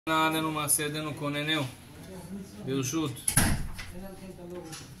עלינו מעשה ידינו כוננהו ברשות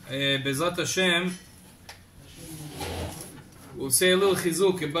בעזרת השם. We'll say a little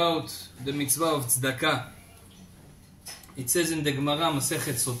chizuk about the mitzvah of tzedaka. It says in the Gemara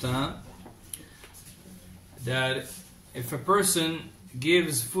Masechet Sota that if a person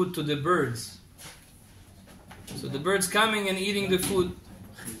gives food to the birds, so the birds coming and eating the food,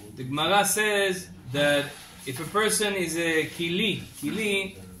 the Gemara says that if a person is a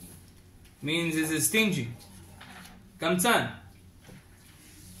kili means is a stingy, kamtzan.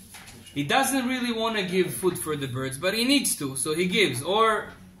 He doesn't really want to give food for the birds, but he needs to, so he gives. Or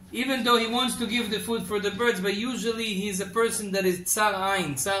even though he wants to give the food for the birds, but usually he's a person that is tsar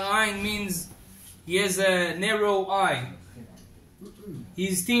ayin. Tsar ayin means he has a narrow eye.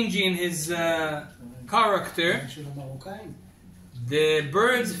 He's stingy in his character. The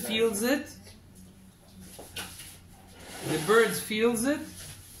birds feels it. The birds feels it,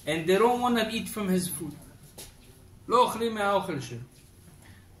 and they don't want to eat from his food.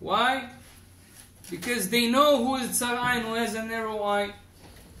 Why? Because they know who is Tsar Ayin, who has a narrow eye.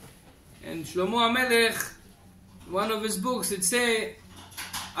 And Shlomo HaMelech, one of his books, it say,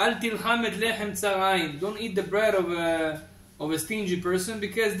 Al tilcham et lechem Tsar Ayin. Don't eat the bread of a stingy person,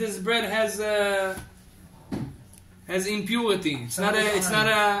 because this bread has impurity. It's not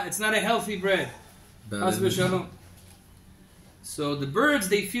a healthy bread. So the birds,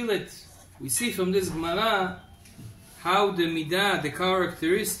 they feel it. We see from this Gemara how the midah, the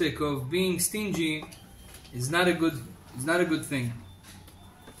characteristic of being stingy, is not a good thing.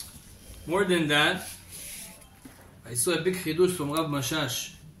 More than that, I saw a big chidush from Rav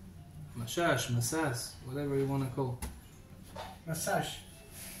Mashash, Masas, whatever you want to call. Masash.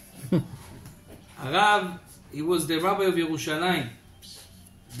 Rav, he was the rabbi of Yerushalayim,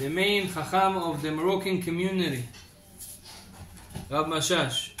 the main chacham of the Moroccan community. Rav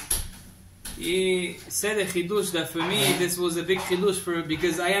Mashash. He said a chidush that for me this was a big chidush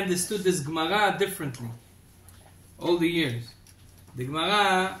because I understood this Gemara differently all the years. The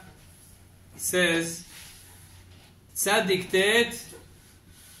Gemara says Tzadik tet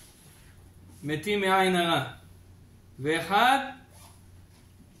metim me'ayin hara ve'echad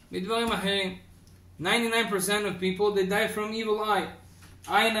midvarim acherim. 99% of people, they die from evil eye,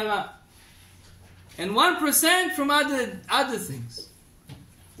 ayin hara, and 1% from other things.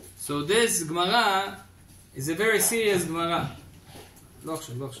 So this Gemara is a very serious Gemara.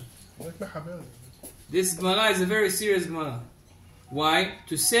 This Gemara is a very serious Gemara. Why?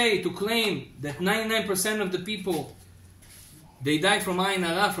 To claim that 99% of the people, they die from Ayin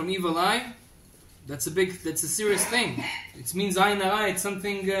Raa, from evil eye, that's a serious thing. It means Ayin Raa, it's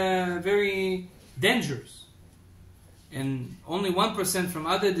something very dangerous. And only 1% from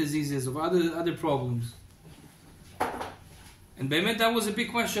other diseases, or other problems. And Be'emet, that was a big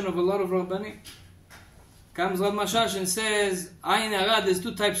question of a lot of Rabbanim. Comes Rav Mashash and says, Ayin Raa, there's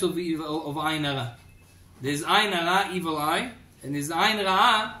two types of Ayin Raa. There's Ayin Raa, evil eye, and there's Ayin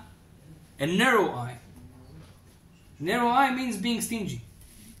Raa, a narrow eye. Narrow eye means being stingy.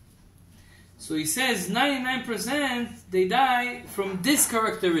 So he says 99% they die from this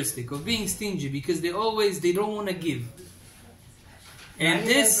characteristic of being stingy, because they don't want to give. And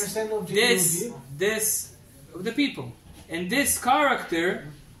this of the people. And this character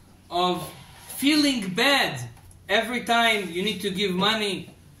of feeling bad every time you need to give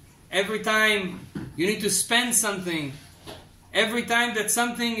money, every time you need to spend something, every time that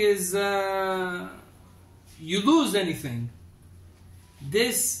something is, you lose anything,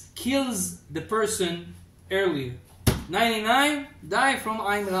 this kills the person earlier. 99 die from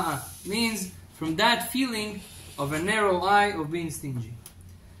Ayin Raa, means from that feeling of a narrow eye of being stingy.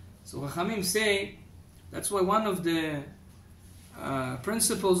 So Chachamim say, that's why one of the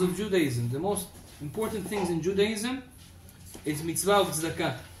principles of Judaism, the most important things in Judaism, is mitzvah of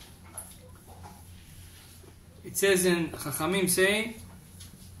tzedaka. It says in Chachamim say,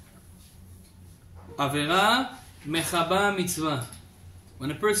 Avera mechaba mitzvah. When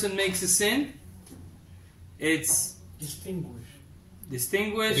a person makes a sin, it's extinguish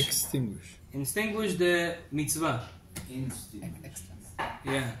the mitzvah.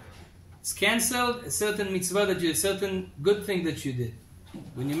 Yeah. It's cancelled a certain mitzvah a certain good thing that you did.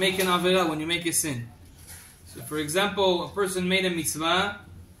 When you make an avera, when you make a sin. So for example, a person made a mitzvah,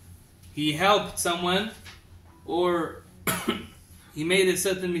 he helped someone, or he made a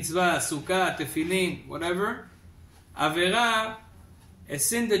certain mitzvah, sukkah, tefillin, whatever. Avera, a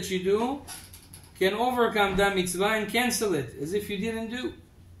sin that you do, can overcome that mitzvah and cancel it, as if you didn't do.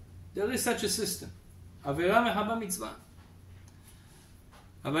 There is such a system. Avera mechaba mitzvah.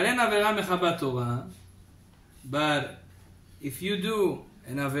 אבל אין עבירה מחבת תורה, but if you do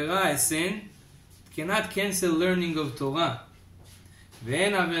an avera, a sin, cannot cancel learning of Torah.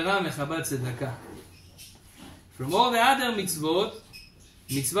 Ve'en avera mechabat tzedaka. From all the other mitzvot,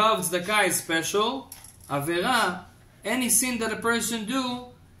 mitzvah of tzedaka is special. Avera, any sin that a person do,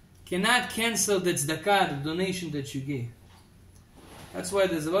 cannot cancel the tzedakah, the donation that you gave. That's why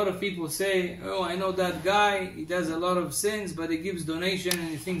there's a lot of people say, oh, I know that guy, he does a lot of sins, but he gives donation and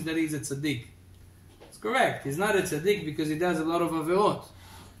he thinks that he's a tzaddik. It's correct. He's not a tzaddik because he does a lot of averot.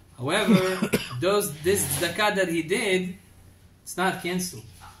 However, this tzedakah that he did, it's not cancelled.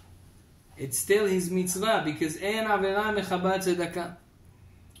 It's still his mitzvah because ein avera mechabat tzedakah.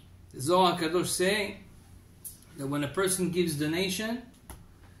 The Zohar HaKadosh say that when a person gives donation,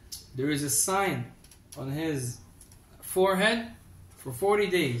 there is a sign on his forehead for 40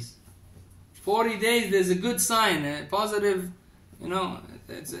 days. 40 days, there's a good sign, a positive,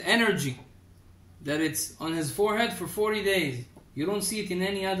 it's energy that it's on his forehead for 40 days. You don't see it in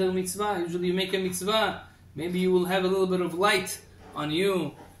any other mitzvah. Usually you make a mitzvah, maybe you will have a little bit of light on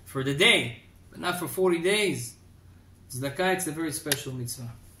you for the day, but not for 40 days. Tzedakah, it's a very special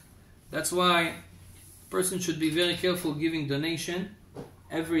mitzvah. That's why a person should be very careful giving donation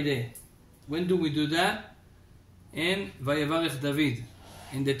every day. When do we do that? In Vayevarech David.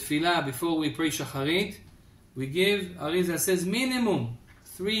 In the tefillah, before we pray shacharit, we give, Arizal says, minimum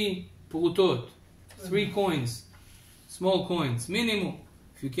 3 prutot, 3 coins, small coins, minimum.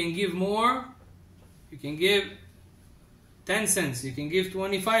 If you can give more, you can give 10 cents, you can give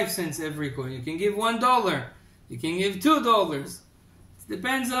 25 cents every coin, you can give $1, you can give $2. It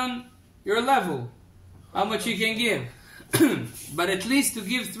depends on your level, how much you can give. But at least to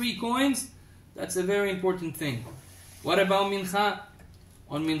give 3 coins, that's a very important thing. What about mincha?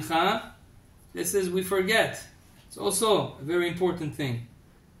 On mincha, this is we forget. It's also a very important thing.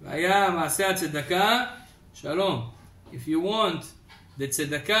 Vaya ma'aseh tzedakah, shalom. If you want the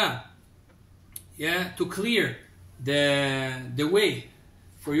tzedakah, to clear the way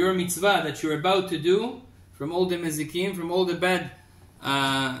for your mitzvah that you're about to do, from all the mezikim, from all the bad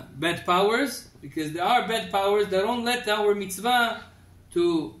powers, because there are bad powers that don't let our mitzvah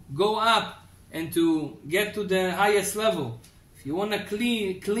to go up and to get to the highest level. If you want to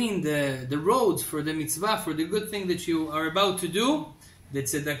clean the roads for the mitzvah, for the good thing that you are about to do, the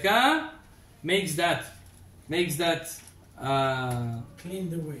tzedakah makes that clean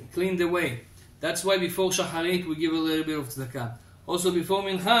the way. That's why before shacharit we give a little bit of tzedakah. Also before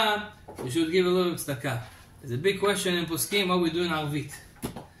mincha we should give a little tzedakah. There's a big question in poskim what we do in arvit.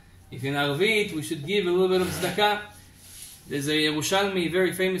 If in arvit we should give a little bit of tzedakah. There's a Yerushalmi,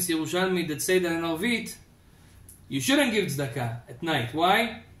 very famous Yerushalmi, that say that in arvit you shouldn't give tzedakah at night.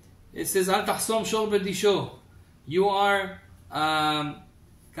 Why? It says al tahsom shor bedisho. You are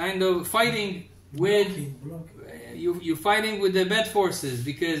kind of fighting with you're fighting with the bad forces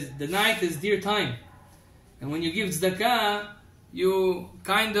because the night is dear time, and when you give tzedakah, you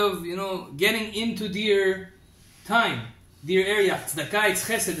kind of getting into dear time, dear area. Tzedakah, it's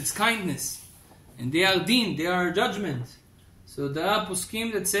chesed, it's kindness, and they are din, they are judgment. So there are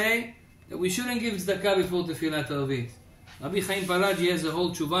poskim that say that we shouldn't give tzedakah before tefillat arvit. Rabbi Chaim Palaji has a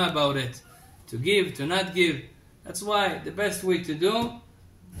whole tshuva about it, to give, to not give. That's why the best way to do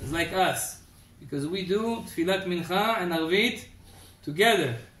is like us, because we do tefillat mincha and arvit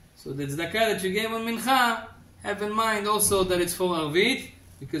together. So the tzedakah that you gave on mincha, have in mind also that it's for arvit,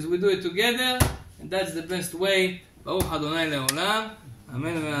 because we do it together, and that's the best way. Baruch Adonai le'olam.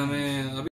 Amen.